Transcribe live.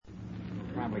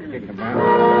Probably kick him out.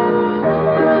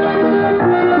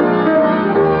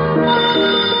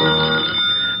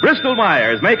 Bristol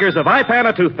Myers, makers of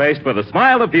Ipana toothpaste for the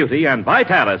smile of beauty and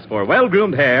Vitalis for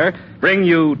well-groomed hair, bring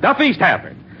you Duffy's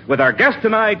Tavern with our guest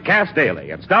tonight, Cass Daly,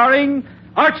 and starring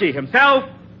Archie himself,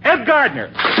 Ed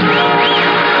Gardner.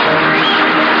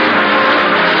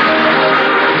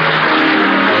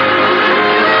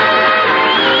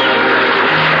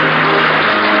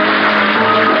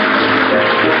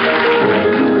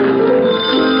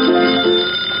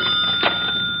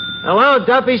 Hello,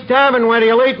 Duffy's Tavern. Where do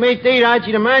you leave me to eat?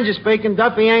 Archie the manager speaking.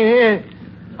 Duffy ain't here.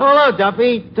 Hello,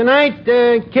 Duffy. Tonight,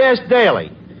 Cass Daly.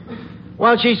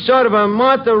 Well, she's sort of a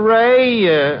Martha Ray,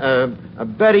 a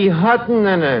Betty Hutton,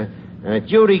 and a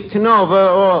Judy Canova,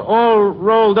 all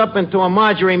rolled up into a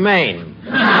Marjorie Main.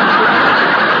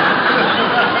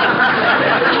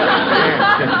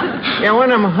 Yeah,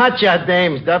 one of them hotshot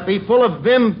dames, Duffy, full of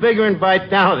vim, vigor, and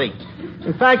vitality.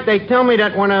 In fact, they tell me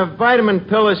that when a vitamin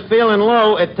pill is feeling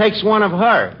low, it takes one of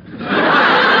her.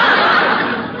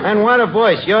 And what a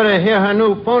voice. You ought to hear her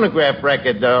new phonograph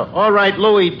record, All Right,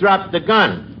 Louie Dropped the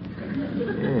Gun.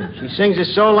 Yeah, she sings it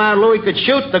so loud Louie could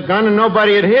shoot the gun and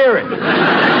nobody would hear it.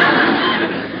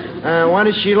 What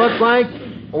does she look like?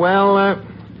 Well,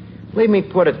 let me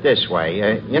put it this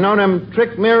way. You know them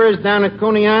trick mirrors down at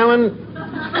Coney Island?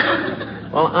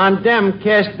 Well, on them,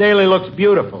 Cass Daly looks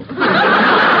beautiful.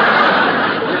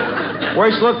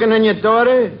 Worse looking than your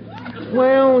daughter?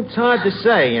 Well, it's hard to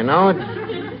say, you know.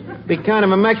 It'd be kind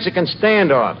of a Mexican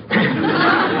standoff.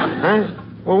 Huh?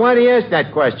 Well, why do you ask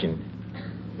that question?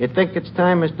 You think it's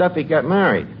time Miss Duffy got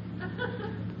married?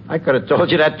 I could have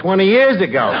told you that 20 years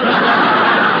ago.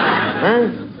 Huh?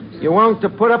 You want to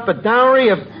put up a dowry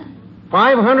of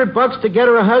 $500 to get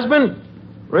her a husband?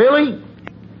 Really?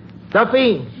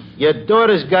 Duffy, your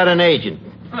daughter's got an agent.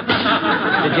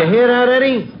 Did you hear that,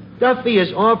 Eddie? Duffy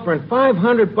is offering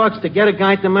 $500 to get a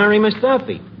guy to marry Miss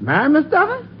Duffy. Marry Miss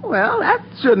Duffy? Well, that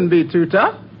shouldn't be too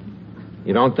tough.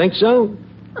 You don't think so?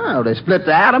 Oh, they split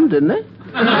the atom, didn't they?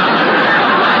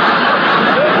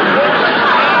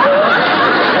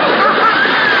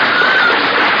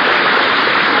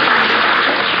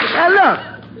 Hey, look,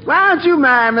 why don't you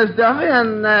marry Miss Duffy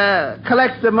and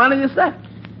collect the money yourself?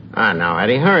 Ah, no,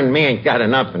 Eddie, her and me ain't got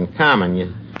enough in common.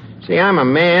 You see, I'm a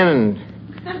man and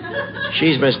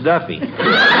she's Miss Duffy. No,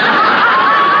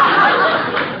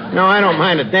 I don't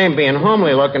mind a dame being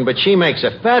homely looking, but she makes a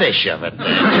fetish of it.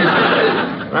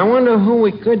 I wonder who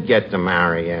we could get to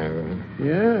marry her.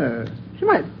 Yeah, she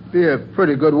might be a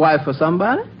pretty good wife for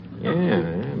somebody.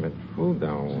 Yeah, but who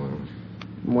though?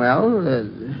 Well,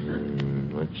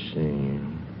 Let's see.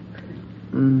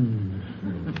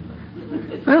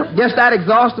 Well, guess that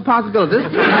exhausts the possibilities.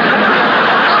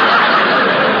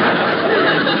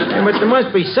 But there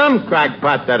must be some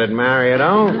crackpot that'd marry her,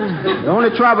 though. The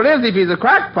only trouble is, if he's a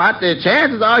crackpot, the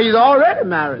chances are he's already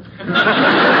married. That's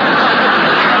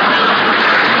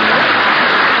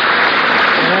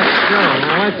true.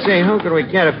 Now, let's see, who could we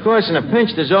get? Of course, in a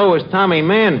pinch, there's always Tommy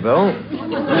Manville.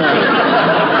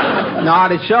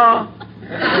 Naughty Shaw.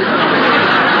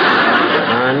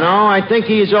 No, I think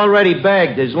he's already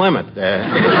bagged his limit.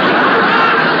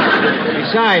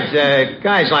 Besides,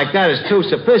 guys like that is too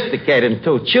sophisticated and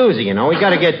too choosy, you know. We got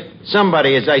to get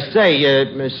somebody, as I say,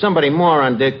 somebody more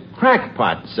on the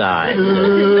crackpot side. Oh,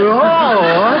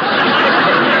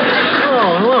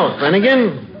 hello,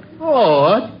 Finnegan.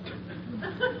 What?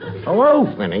 Hello,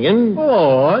 Finnegan.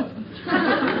 What?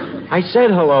 I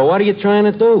said hello. What are you trying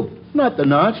to do? Nothing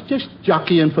much. Just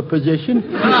jockeying for position.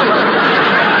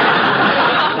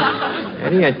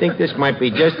 Eddie, I think this might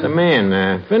be just the man.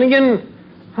 Finnegan,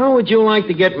 how would you like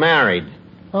to get married?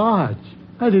 Arch,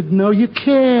 I didn't know you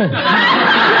cared.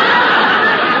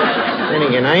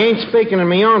 Finnegan, I ain't speaking on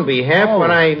my own behalf. Oh. What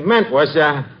I meant was,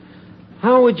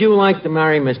 how would you like to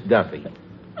marry Miss Duffy?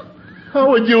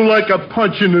 How would you like a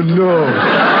punch in the nose?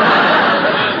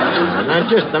 Now,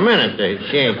 just a minute.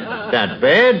 She ain't that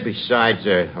bad. Besides,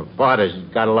 her father's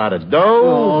got a lot of dough.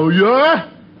 Oh, yeah?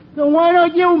 Then why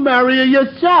don't you marry her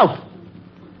yourself?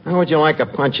 How would you like a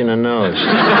punch in the nose?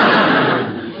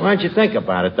 Why don't you think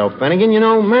about it, though, Finnegan? You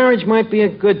know, marriage might be a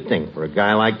good thing for a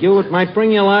guy like you. It might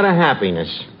bring you a lot of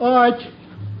happiness. Arch,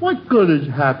 what good is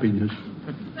happiness?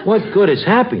 What good is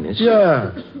happiness?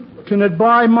 Yeah. Can it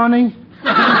buy money?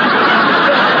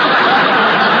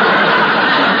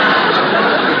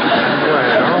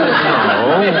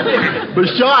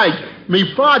 Besides, me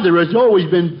father has always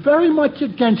been very much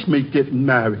against me getting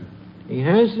married. He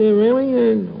has,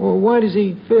 really? Well, why does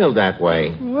he feel that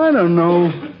way? I don't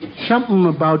know. Something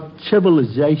about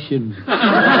civilization.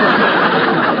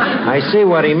 I see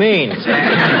what he means.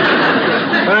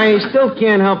 But I still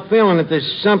can't help feeling that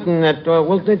there's something that,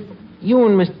 that you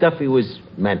and Miss Duffy was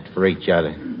meant for each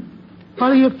other. How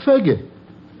do you figure?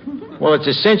 Well, it's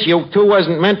a cinch you two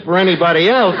wasn't meant for anybody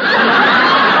else.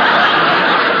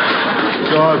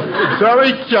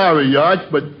 Very sorry, Art,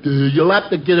 but you'll have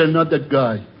to get another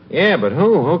guy. Yeah, but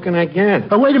who? Who can I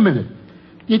get? Oh, wait a minute.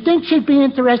 You think she'd be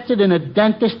interested in a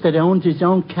dentist that owns his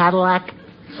own Cadillac?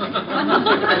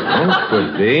 That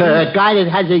could be. A guy that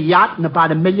has a yacht and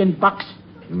about $1 million. $1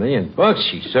 million?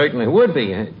 She certainly would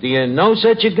be. Do you know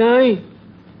such a guy?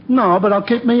 No, but I'll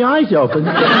keep my eyes open.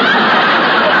 Then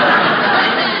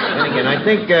again, I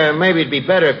think maybe it'd be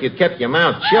better if you kept your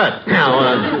mouth shut.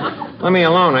 Now, let me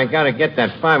alone. I gotta get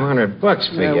that $500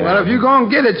 figured well, out. if you're gonna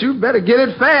get it, you better get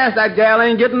it fast. That gal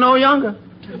ain't getting no younger.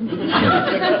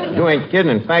 You ain't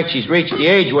kidding. In fact, she's reached the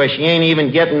age where she ain't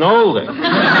even getting older.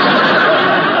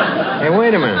 Hey,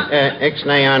 wait a minute.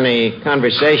 Ixnay on the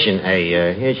conversation. Hey,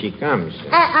 here she comes.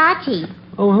 Archie.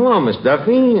 Oh, hello, Miss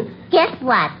Duffy. Guess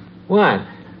what? What?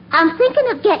 I'm thinking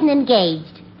of getting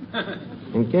engaged.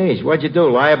 Engaged? What'd you do?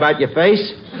 Lie about your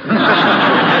face?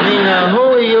 I mean,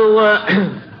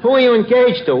 who are you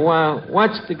engaged to?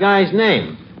 What's the guy's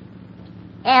name?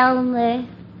 Elmer.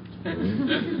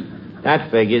 That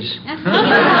figures.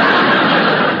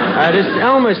 This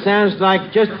Elmer sounds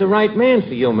like just the right man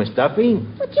for you, Miss Duffy.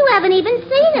 But you haven't even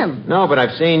seen him. No, but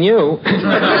I've seen you.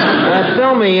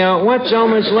 Tell me, what's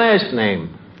Elmer's last name?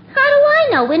 How do I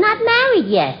know? We're not married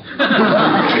yet.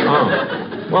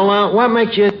 Oh. Well, what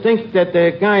makes you think that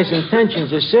the guy's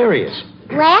intentions are serious?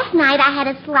 Last night I had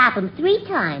to slap him 3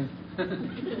 times.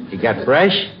 He got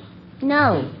fresh?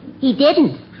 No, he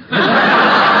didn't.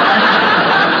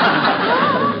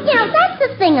 That's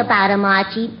the thing about him,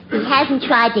 Archie. He hasn't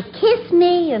tried to kiss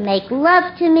me or make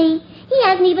love to me. He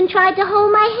hasn't even tried to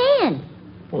hold my hand.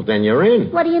 Well, then you're in.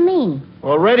 What do you mean?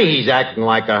 Already he's acting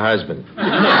like a husband.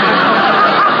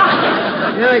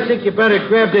 I think you better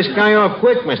grab this guy off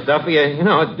quick, Miss Duffy.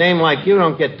 A dame like you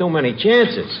don't get too many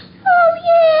chances. Oh,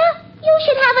 yeah? You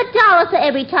should have $1 for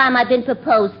every time I've been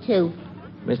proposed to.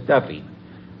 Miss Duffy,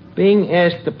 being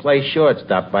asked to play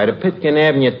shortstop by the Pitkin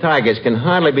Avenue Tigers can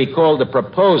hardly be called a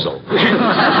proposal.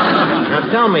 Now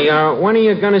tell me, when are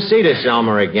you going to see this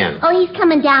Elmer again? Oh, he's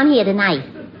coming down here tonight.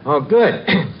 Oh, good.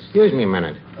 Excuse me a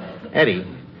minute. Eddie,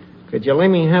 could you let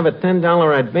me have a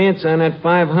 $10 advance on that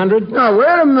 $500? Now,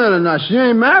 wait a minute. Now, she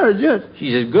ain't married yet.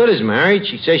 She's as good as married.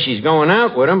 She says she's going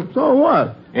out with him. So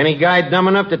what? Any guy dumb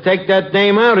enough to take that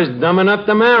dame out is dumb enough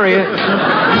to marry her.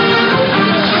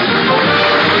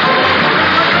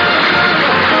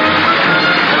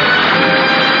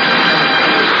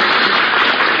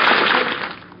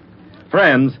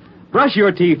 Friends, brush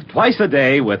your teeth twice a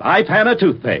day with Ipana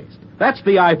toothpaste. That's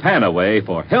the Ipana way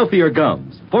for healthier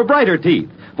gums, for brighter teeth,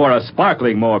 for a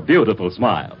sparkling, more beautiful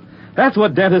smile. That's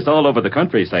what dentists all over the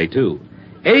country say, too.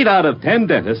 8 out of 10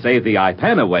 dentists say the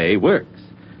Ipana way works.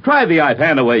 Try the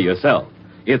Ipana way yourself.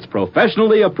 It's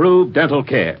professionally approved dental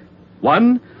care.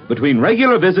 1, between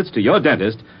regular visits to your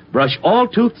dentist, brush all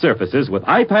tooth surfaces with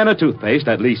Ipana toothpaste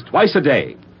at least twice a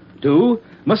day. 2,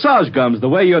 massage gums the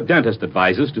way your dentist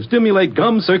advises to stimulate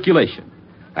gum circulation.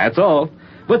 That's all.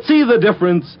 But see the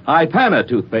difference Ipana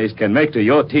toothpaste can make to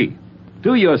your teeth,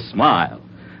 to your smile.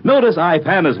 Notice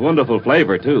Ipana's wonderful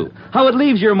flavor, too. How it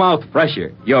leaves your mouth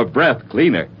fresher, your breath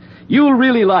cleaner. You'll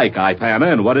really like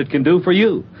Ipana and what it can do for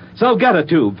you. So get a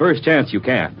tube first chance you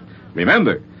can.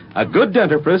 Remember, a good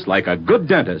dentifrice like a good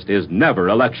dentist is never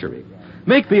a luxury.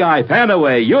 Make the Ipana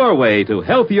way your way to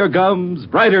healthier gums,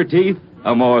 brighter teeth,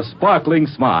 a more sparkling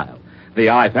smile. The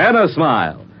Ipana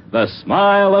smile, the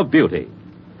smile of beauty.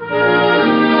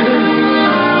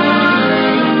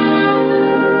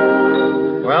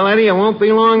 Well, Eddie, it won't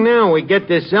be long now. We get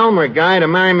this Elmer guy to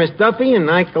marry Miss Duffy, and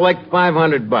I collect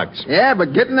 $500. Yeah,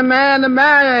 but getting the man to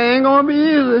marry her ain't gonna be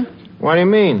easy. What do you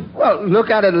mean? Well, look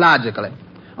at it logically.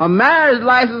 A marriage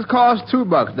license costs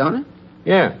 $2, don't it?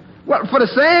 Yeah. Well, for the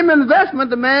same investment,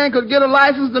 the man could get a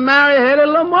license to marry Hedy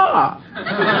Lamarr.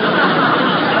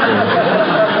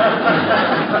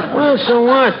 Well, so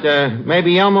what?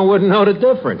 Maybe Elmer wouldn't know the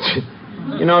difference.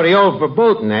 You know, the old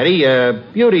verboten, Eddie.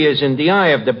 Beauty is in the eye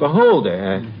of the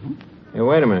beholder. Hey,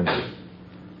 wait a minute.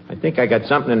 I think I got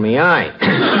something in my eye.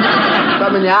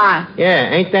 Something in your eye?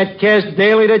 Yeah, ain't that Cass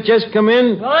Daly that just come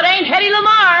in? Well, it ain't Hedy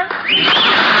Lamarr.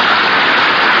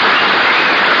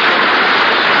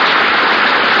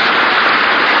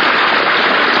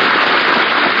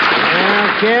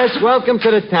 Cass, welcome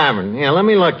to the tavern. Here, let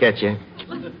me look at you.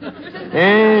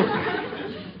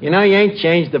 You know, you ain't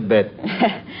changed a bit.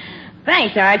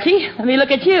 Thanks, Archie. Let me look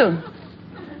at you.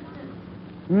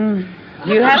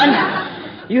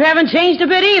 You haven't changed a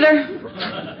bit either.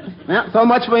 Yeah, so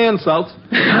much for insults.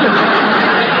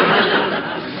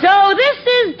 So this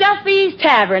is Duffy's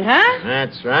Tavern, huh?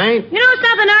 That's right. You know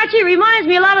something, Archie? It reminds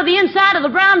me a lot of the inside of the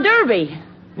Brown Derby.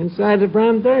 Inside the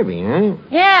Brown Derby, huh?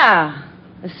 Yeah,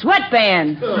 the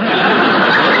sweatband.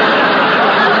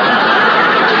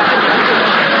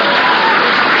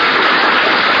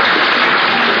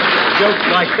 Jokes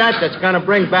like that's going to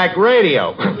bring back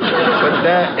radio.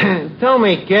 But tell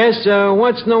me, Cass,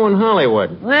 what's new in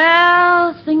Hollywood?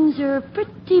 Well, things are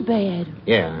pretty bad.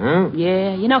 Yeah, huh?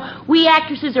 Yeah, you know, we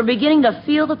actresses are beginning to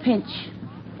feel the pinch.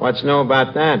 What's new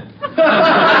about that?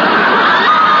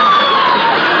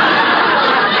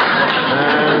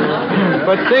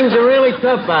 But things are really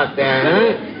tough out there,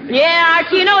 huh? Yeah,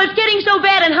 Archie, you know, it's getting so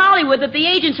bad in Hollywood that the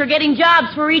agents are getting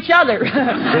jobs for each other.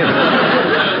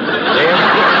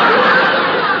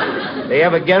 They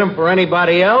ever get them for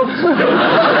anybody else?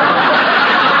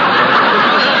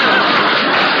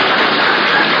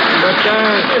 But,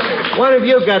 what have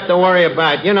you got to worry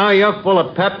about? You know, you're full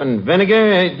of pep and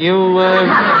vinegar. You'll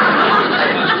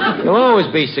always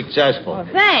be successful. Well,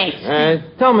 thanks.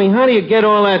 Tell me, how do you get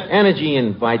all that energy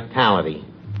and vitality?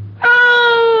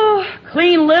 Oh,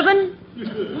 clean living.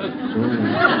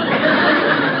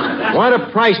 What a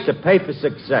price to pay for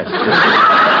success.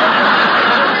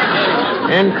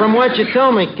 And from what you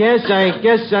told me, Cass, I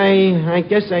guess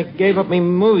I gave up my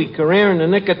movie career in the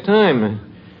nick of time.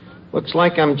 Looks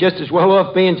like I'm just as well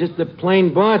off being just a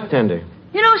plain bartender.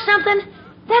 You know something?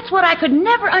 That's what I could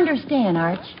never understand,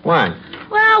 Arch. What?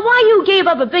 Well, why you gave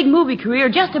up a big movie career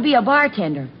just to be a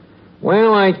bartender?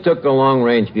 Well, I took a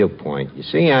long-range viewpoint. You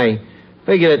see, I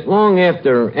figured that long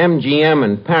after MGM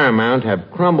and Paramount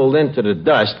have crumbled into the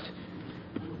dust,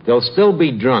 there'll still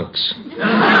be drunks.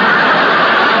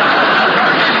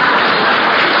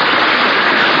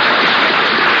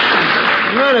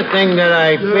 Another thing that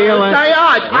I feel...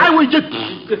 I was just...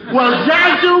 Well,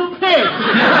 Zazu Pig!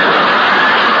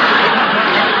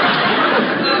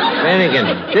 Finnegan,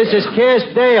 this is Cass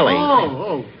Daly.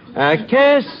 Oh.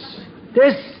 Cass,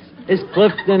 this is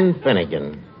Clifton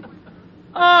Finnegan.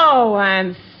 Oh,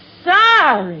 I'm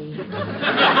sorry.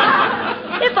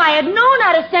 If I had known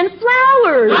how to send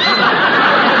flowers.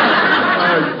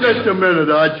 Just a minute,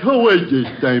 Arch. Who is this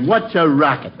dame? What's her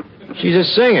racket? She's a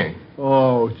singer.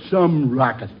 Oh, some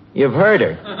racket. You've heard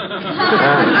her.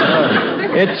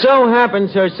 It so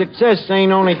happens her success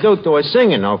ain't only due to her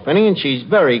singing, though, Finny, and she's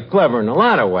very clever in a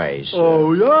lot of ways.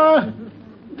 Oh, yeah?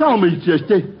 Tell me,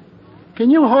 sister, can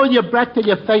you hold your breath till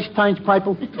your face turns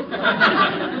purple?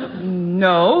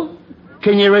 No.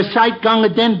 Can you recite Gunga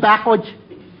Din backwards?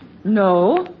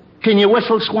 No. Can you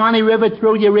whistle Swanee River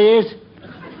through your ears?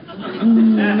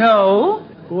 No.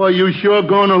 Boy, you sure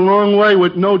gone a long way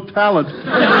with no talent.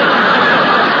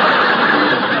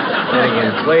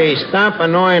 Finnegan, please stop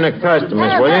annoying the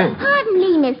customers, will you? Pardon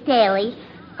me, Miss Daly,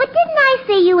 but didn't I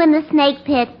see you in the snake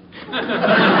pit?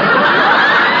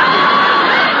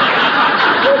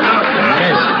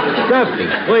 Yes, Duffy,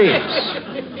 please.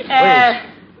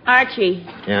 Archie.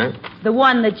 Yeah? The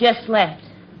one that just left.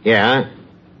 Yeah?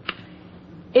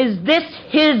 Is this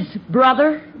his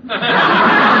brother?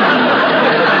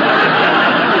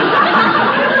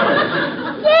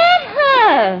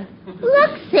 Yeah.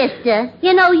 Look, sister,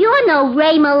 you know you're no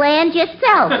Ray Milland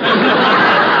yourself.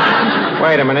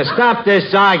 Wait a minute. Stop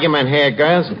this argument here,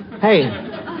 girls. Hey,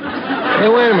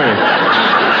 wait a minute.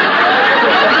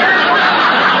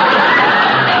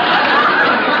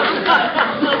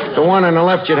 The one on the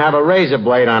left should have a razor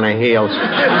blade on her heels.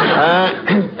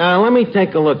 Let me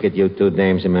take a look at you two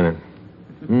dames a minute.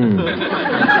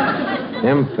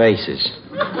 Them faces.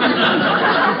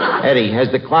 Eddie, has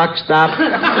the clock stopped?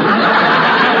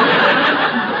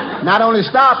 Not only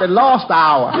stopped, it lost the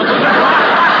hour.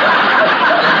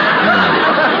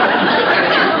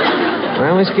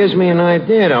 Well, this gives me an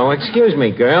idea, though. Excuse me,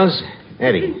 girls.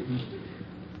 Eddie,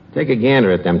 take a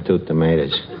gander at them two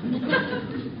tomatoes.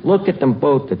 Look at them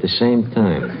both at the same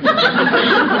time.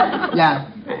 Yeah.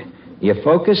 You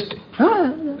focused?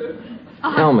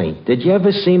 Tell me, did you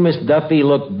ever see Miss Duffy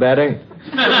look better?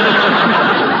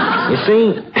 You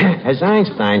see, as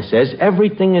Einstein says,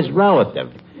 everything is relative.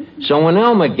 So when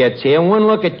Elmer gets here, one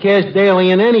look at Cass Daly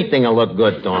and anything will look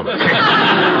good to him.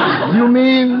 You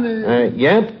mean...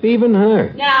 Yep, even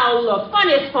her. Now, look, fun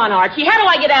is fun, Archie. How do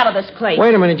I get out of this place?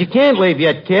 Wait a minute, you can't leave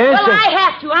yet, Cass. Well, I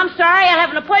have to. I'm sorry. I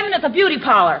have an appointment at the beauty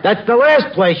parlor. That's the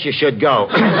last place you should go.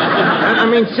 I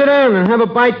mean, sit down and have a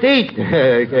bite to eat.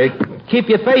 Keep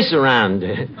your face around.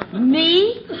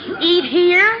 Me? Eat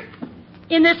here?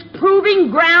 In this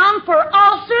proving ground for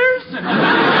ulcers?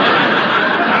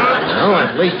 Well,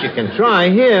 at least you can try.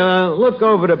 Here, look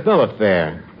over the bill of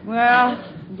fare. Well,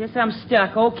 guess I'm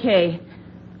stuck. Okay.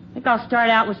 I think I'll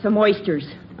start out with some oysters.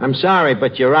 I'm sorry,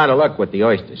 but you're out of luck with the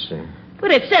oysters, sir.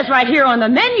 But it says right here on the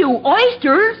menu,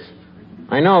 oysters.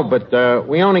 I know, but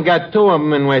we only got 2 of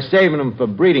them, and we're saving them for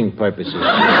breeding purposes.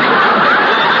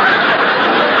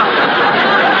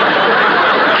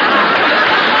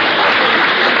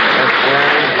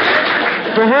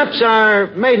 Perhaps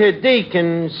our maitre d'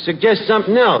 can suggest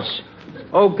something else.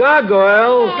 Oh,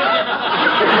 gargoyle.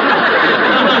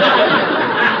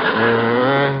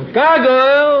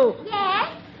 Gargoyle.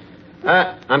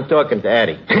 Yes? I'm talking to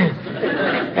Eddie.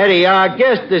 Eddie, our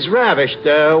guest is ravished.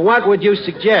 What would you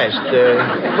suggest?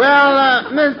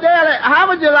 Well, Miss Daly, how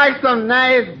would you like some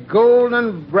nice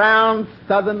golden brown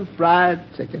southern fried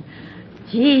chicken?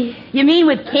 Gee, you mean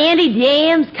with candied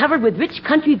yams covered with rich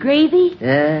country gravy?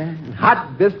 Yeah, and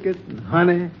hot biscuits and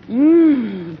honey.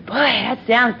 Boy, that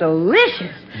sounds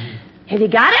delicious. Have you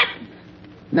got it?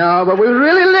 No, but we were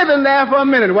really living there for a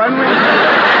minute, wasn't we?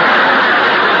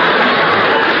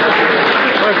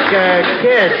 Look,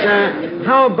 kids,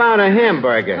 how about a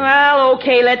hamburger? Well,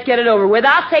 okay, let's get it over with.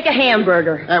 I'll take a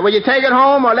hamburger. Will you take it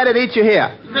home or let it eat you here?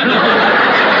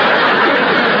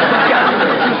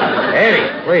 Eddie,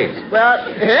 please. Well,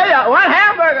 here, one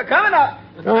hamburger coming up.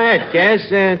 Go ahead, Cass.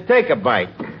 Take a bite.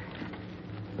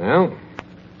 Well,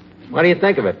 what do you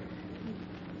think of it?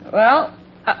 Well,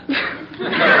 I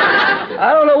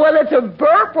don't know whether it's a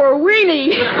burp or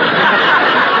weenie.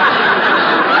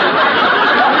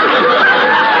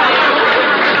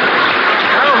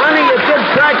 Oh, honey, you did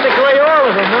practically all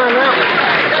of them, huh?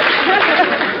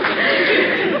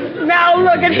 Now,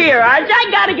 look at here. I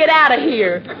got to get out of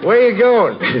here. Where you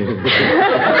going? Wait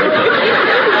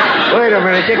a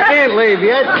minute. You can't leave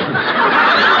yet.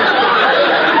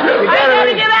 I got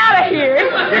to get out of here.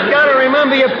 You got to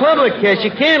remember your public, Cass.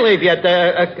 You can't leave yet.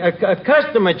 A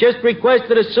customer just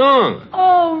requested a song.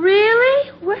 Oh,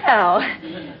 really? Well,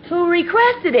 who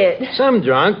requested it? Some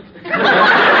drunk.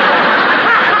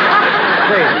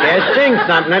 Please, Cass, sing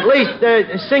something. At least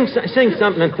sing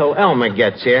something until Elmer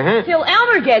gets here, huh? Till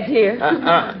Elmer gets here.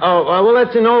 Well,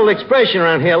 that's an old expression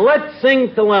around here. Let's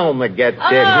sing till Elmer gets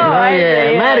here. I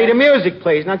see. Maddie, the music,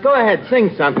 please. Now, go ahead,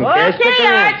 sing something, Cass. Okay,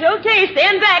 Arch, okay.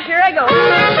 Stand back. Here I go.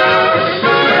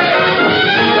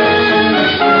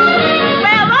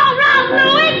 Well, all right,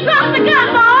 Louie, drop the gun,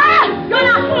 boy. You're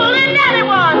not fooling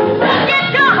anyone. Get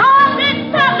your horse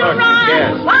and stop the run.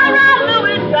 Yes. All right,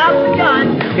 Louie, drop the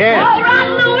gun. Yes. All right,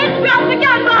 Louie, drop the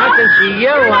gun, boy. How can she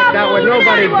yell like that with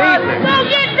nobody beating her? So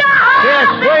get your horse Yes,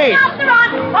 and please. stop the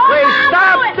run. All Please, right,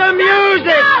 stop Louie. the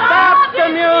music. Stop the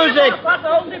music.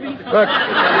 Look.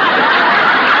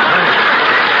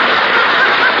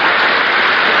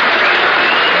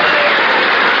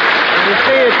 You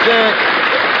see, it's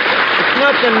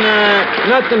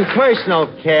nothing personal,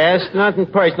 Cass. Nothing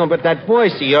personal, but that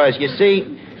voice of yours, you see,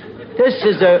 this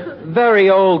is a very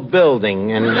old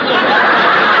building, and...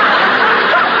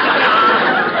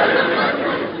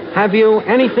 Have you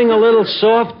anything a little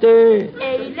softer?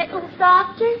 A little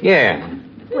softer? Yeah.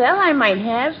 Well, I might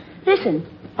have. Listen.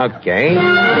 Okay. Here.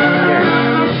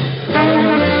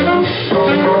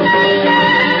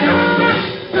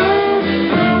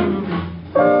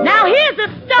 Now here's a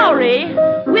story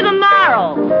with a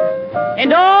moral.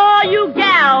 And all you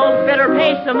gals better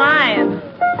pay some mind.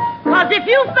 'Cause if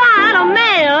you find a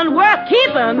man worth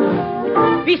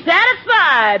keeping, be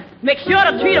satisfied. Make sure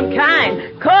to treat him kind.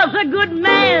 'Cause a good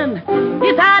man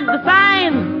is hard to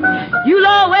find. You'll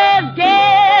always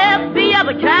get the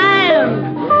other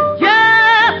kind.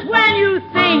 Just when you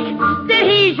think that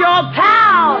he's your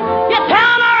pal, you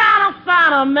turn around and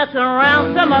find him messing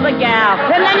around some other gal.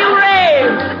 And then you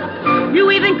rave, you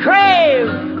even crave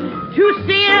to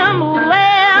see him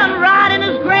land right in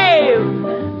his grave.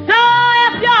 So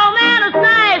if your man is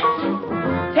nice,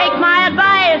 take my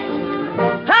advice.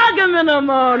 Hug him in the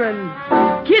morning.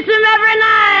 Kiss him every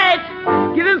night.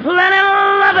 Give him plenty of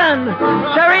loving.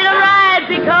 Treat him right,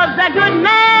 because a good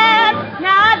man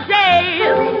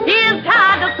nowadays is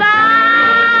hard to find.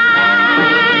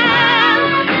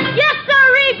 Yes,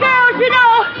 sirree, girls, you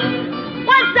know,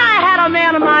 once I had a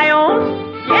man of my own.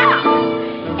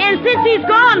 Yeah. And since he's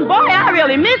gone, boy, I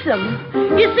really miss him.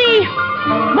 You see,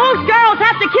 most girls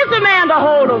have to kiss a man to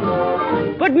hold him.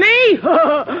 But me,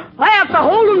 I have to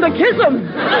hold him to kiss him.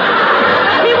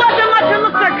 He wasn't much of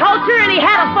Mr. Culture, and he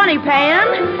had a funny pan.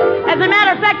 As a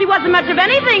matter of fact, he wasn't much of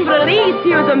anything, but at least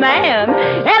he was a man.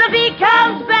 And if he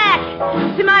comes back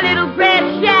to my little grass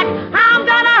shack, I'm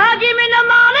gonna hug him in the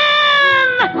morning,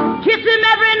 kiss him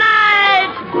every night,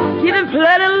 give him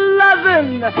plenty of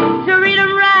loving to read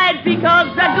him right, because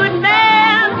a good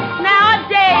man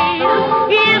nowadays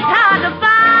is hard to find.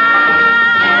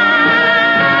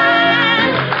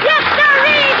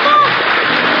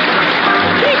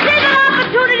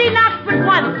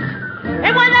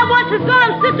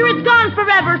 is gone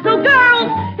forever. So, girls,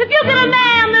 if you get a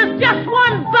man, there's just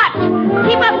one but.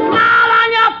 Keep a smile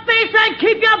on your face and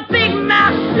keep your big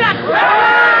mouth shut.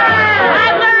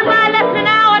 I've learned my lesson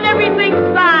now and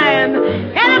everything's fine.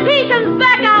 And if he comes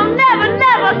back, I'll never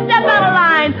step out of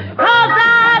line. 'Cause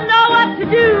I know what to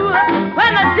do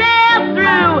when the day's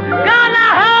through. Gonna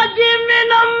hug him in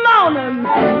the morning,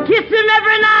 kiss him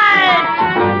every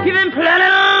night, give him plenty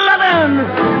of loving,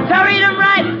 treat him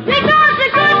right. Because a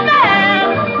good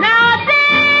man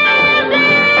nowadays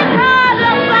is hard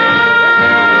to find.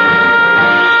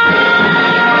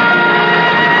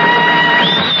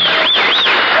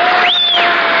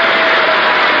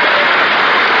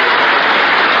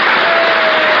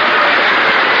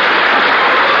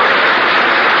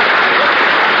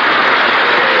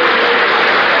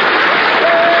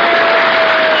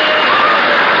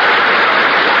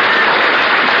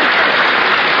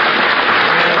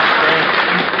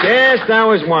 Yes, that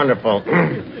was wonderful.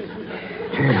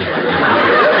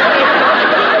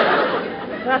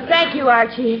 Well, thank you,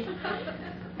 Archie.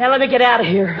 Now let me get out of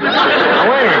here. Now,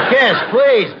 wait a minute. Kiss,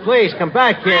 please, come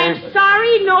back here. I'm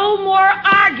sorry, no more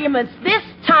arguments. This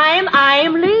time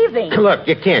I'm leaving. Look,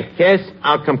 you can't, Kiss.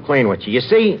 I'll come clean with you. You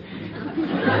see,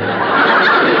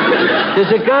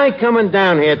 there's a guy coming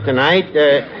down here tonight,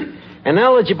 an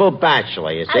eligible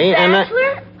bachelor, you see. A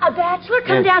bachelor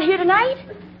come down here tonight?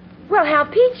 Well, how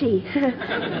peachy.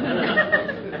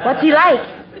 What's he like?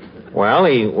 Well,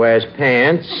 he wears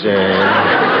pants,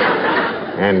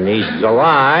 and he's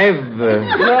alive.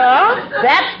 Well,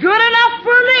 that's good enough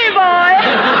for Leroy.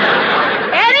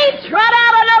 And he trot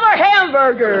out another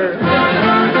hamburger.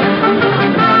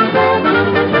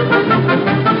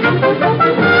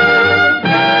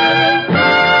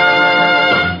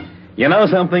 You know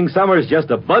something? Summer's just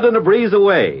a bud and a breeze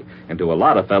away. And to a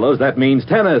lot of fellows, that means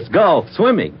tennis, golf,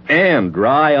 swimming, and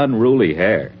dry, unruly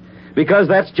hair. Because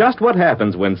that's just what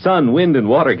happens when sun, wind, and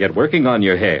water get working on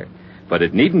your hair. But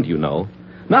it needn't, you know.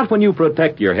 Not when you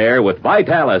protect your hair with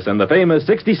Vitalis and the famous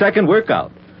 60-second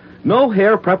workout. No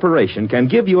hair preparation can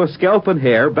give your scalp and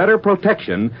hair better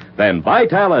protection than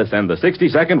Vitalis and the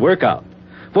 60-second workout.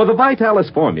 For the Vitalis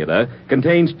formula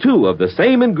contains 2 of the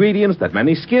same ingredients that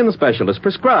many skin specialists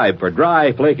prescribe for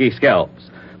dry, flaky scalps,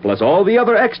 plus all the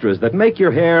other extras that make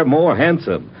your hair more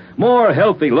handsome, more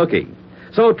healthy looking.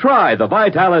 So try the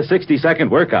Vitalis 60-second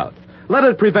workout. Let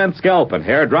it prevent scalp and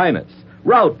hair dryness,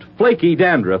 rout flaky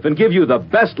dandruff, and give you the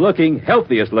best-looking,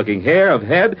 healthiest-looking hair of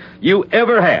head you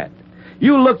ever had.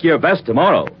 You look your best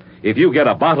tomorrow if you get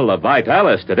a bottle of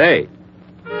Vitalis today.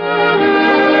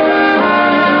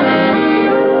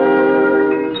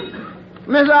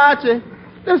 Miss Archie,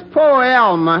 this poor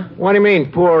Elmer. What do you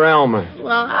mean, poor Elmer?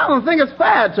 Well, I don't think it's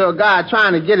fair to a guy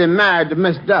trying to get him married to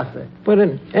Miss Duffy. But,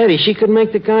 Eddie, she could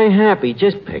make the guy happy.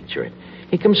 Just picture it.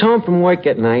 He comes home from work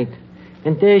at night,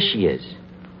 and there she is,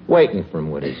 waiting for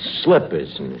him with his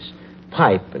slippers and his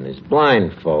pipe and his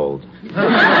blindfold.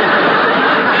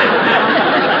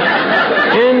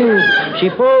 And she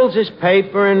folds his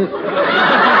paper and... Wait a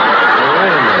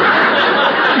minute.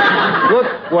 Look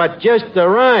what just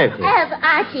arrived here.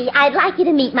 Archie, I'd like you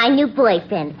to meet my new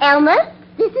boyfriend. Elmer,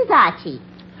 this is Archie.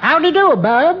 Howdy do,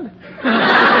 bub.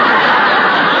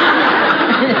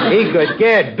 He could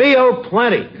get B.O.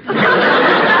 plenty.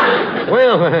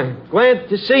 Well, glad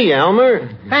to see you, Elmer.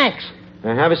 Thanks.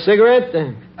 Have a cigarette?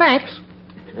 Thanks.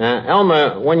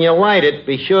 Elmer, when you light it,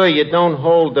 be sure you don't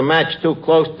hold the match too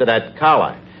close to that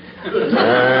collar.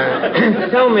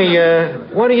 Tell me,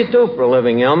 what do you do for a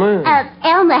living, Elmer?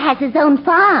 Elmer has his own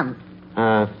farm.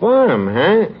 Farm,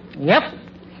 huh? Yep.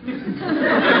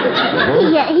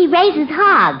 He raises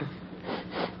hogs.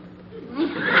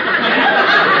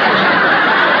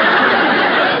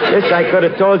 This I could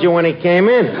have told you when he came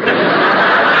in.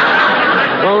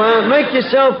 Well, make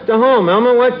yourself to home,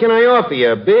 Elmer. What can I offer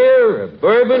you? A beer, a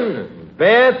bourbon, a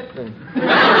bath?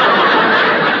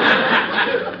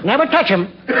 Never touch him.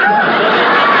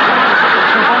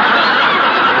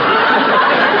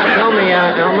 Tell me,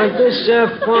 Elmer, this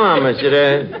farm, is it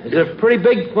a pretty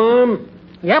big farm?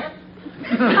 Yep.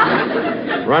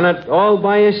 Run it all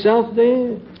by yourself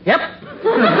there? Yep.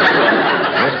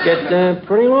 Must get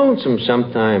pretty lonesome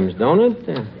sometimes, don't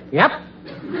it? Yep.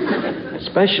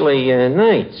 Especially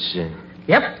nights.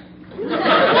 Yep.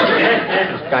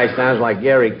 This guy sounds like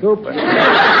Gary Cooper.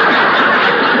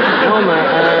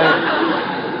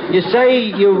 Elmer, you say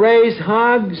you raise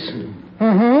hogs?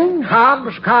 Mm-hmm.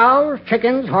 Hogs, cows,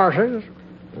 chickens, horses.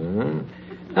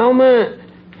 Elmer,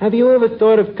 have you ever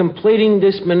thought of completing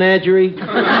this menagerie?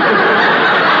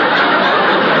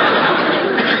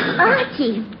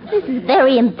 Archie, this is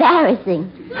very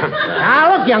embarrassing.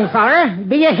 Now, look, young feller,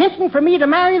 be you hinting for me to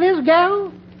marry this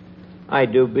gal? I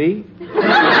do be.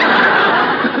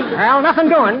 Well, nothing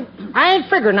doing. I ain't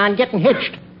figuring on getting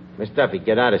hitched. Miss Duffy,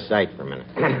 get out of sight for a minute.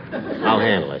 I'll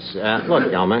handle this.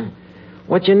 Look, Elmer,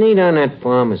 what you need on that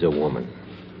farm is a woman.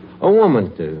 A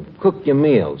woman to cook your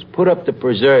meals, put up the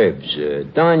preserves,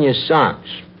 darn your socks,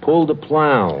 pull the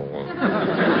plow.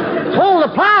 Pull the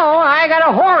plow? I got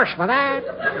a horse for that.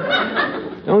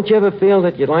 Don't you ever feel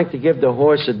that you'd like to give the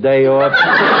horse a day off?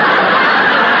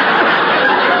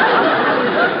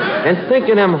 And think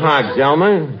of them hogs,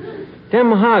 Elmer.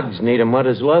 Them hogs need a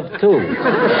mother's love, too.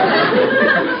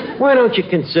 Why don't you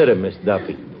consider, Miss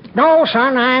Duffy? No,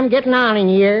 son, I'm getting on in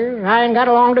years. I ain't got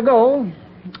long to go.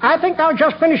 I think I'll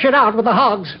just finish it out with the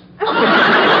hogs.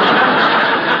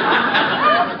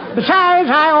 Besides,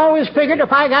 I always figured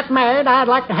if I got married, I'd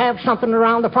like to have something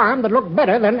around the farm that looked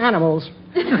better than animals.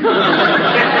 But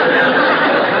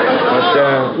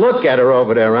look at her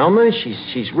over there, Elmer.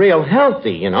 She's real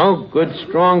healthy, you know. Good,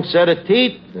 strong set of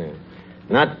teeth.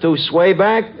 Not too sway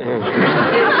back.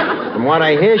 From what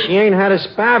I hear, she ain't had a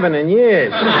spavin in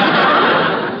years.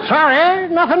 Sorry,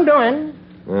 nothing doing.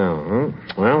 Oh,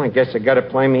 well, I guess I gotta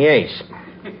play me ace.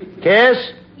 Cass?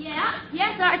 Yeah?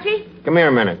 Yes, Archie? Come here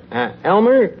a minute.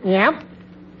 Elmer? Yep.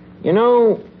 You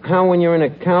know how when you're in a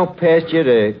cow pasture,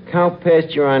 the cow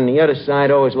pasture on the other side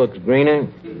always looks greener?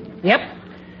 Yep.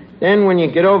 Then when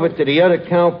you get over to the other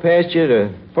cow pasture,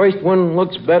 the first one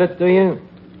looks better to you?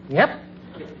 Yep.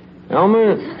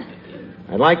 Elmer,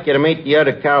 I'd like you to meet the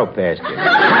other cow pasture.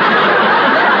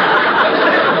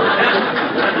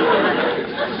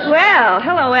 Well,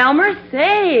 hello, Elmer.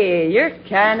 Say, you're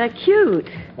kind of cute.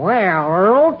 Well,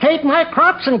 rotate my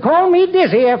crops and call me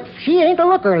dizzy if she ain't a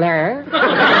looker there.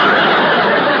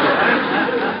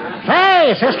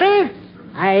 Say, sister,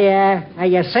 are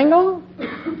you single?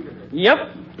 Yep.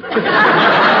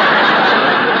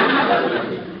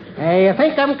 You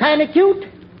think I'm kind of cute?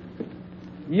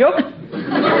 Yup.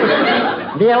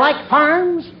 Do you like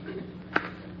farms?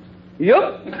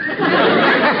 Yup.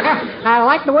 I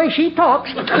like the way she talks.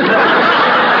 Holy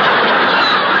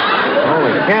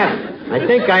cat. I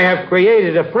think I have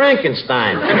created a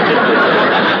Frankenstein.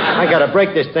 I gotta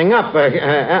break this thing up.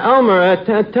 Elmer,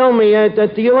 tell me,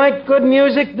 do you like good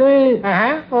music, do you?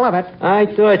 Uh-huh, love it. I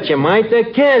thought you might.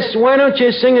 Kiss, why don't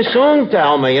you sing a song to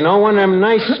Elmer? You know, one of them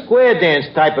nice square dance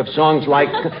type of songs like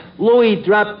Louis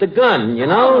Dropped the Gun, you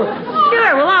know?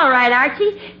 Sure, well, all right,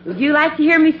 Archie. Would you like to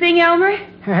hear me sing, Elmer?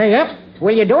 Yep.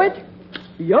 Will you do it?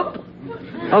 Yup.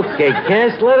 Okay,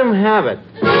 Cass, let him have it.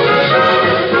 Well,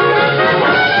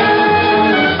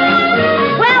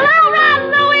 all right,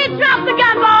 Louis, drop the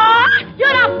gun, boy.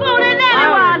 You're not fooling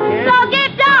anyone. So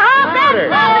get your hump and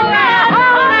drop the gun.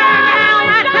 Hold there now.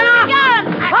 Drop the gun.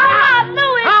 Hold up,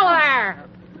 Louis. Hold there.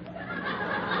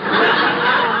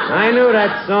 I knew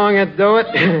that song would do it.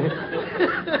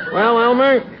 Well,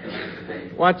 Elmer,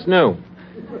 what's new?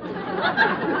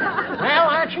 Well,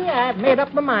 Archie, I've made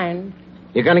up my mind.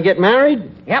 You gonna get married?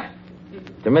 Yep.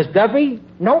 To Miss Duffy?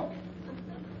 Nope.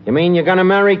 You mean you're gonna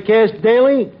marry Cass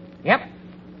Daly? Yep.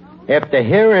 After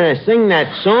hearing her sing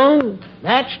that song?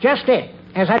 That's just it.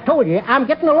 As I told you, I'm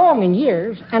getting along in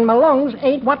years, and my lungs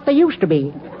ain't what they used to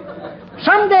be.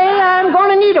 Someday I'm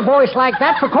going to need a voice like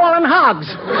that for calling hogs.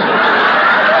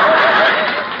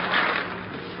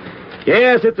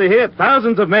 Yes, it's a hit.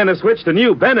 Thousands of men have switched to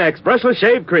new Benex brushless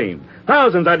shave cream.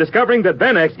 Thousands are discovering that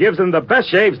Benex gives them the best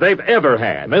shaves they've ever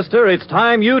had. Mister, it's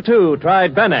time you, too,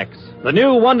 tried Benex, the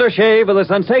new wonder shave with a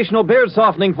sensational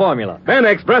beard-softening formula.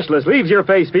 Benex brushless leaves your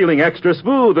face feeling extra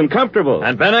smooth and comfortable.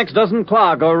 And Benex doesn't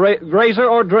clog or razor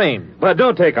or drain. But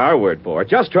don't take our word for it.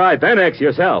 Just try Benex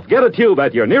yourself. Get a tube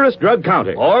at your nearest drug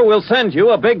counter. Or we'll send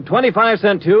you a big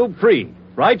 25-cent tube free.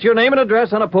 Write your name and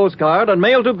address on a postcard and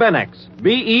mail to Benex,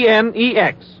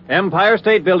 B-E-N-E-X, Empire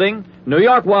State Building, New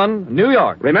York 1, New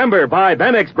York. Remember, buy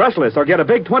Benex brushless or get a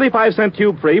big 25-cent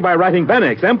tube free by writing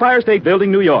Benex, Empire State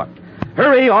Building, New York.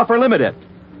 Hurry, offer limited.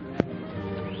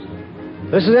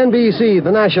 This is NBC,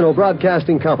 the national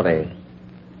broadcasting company.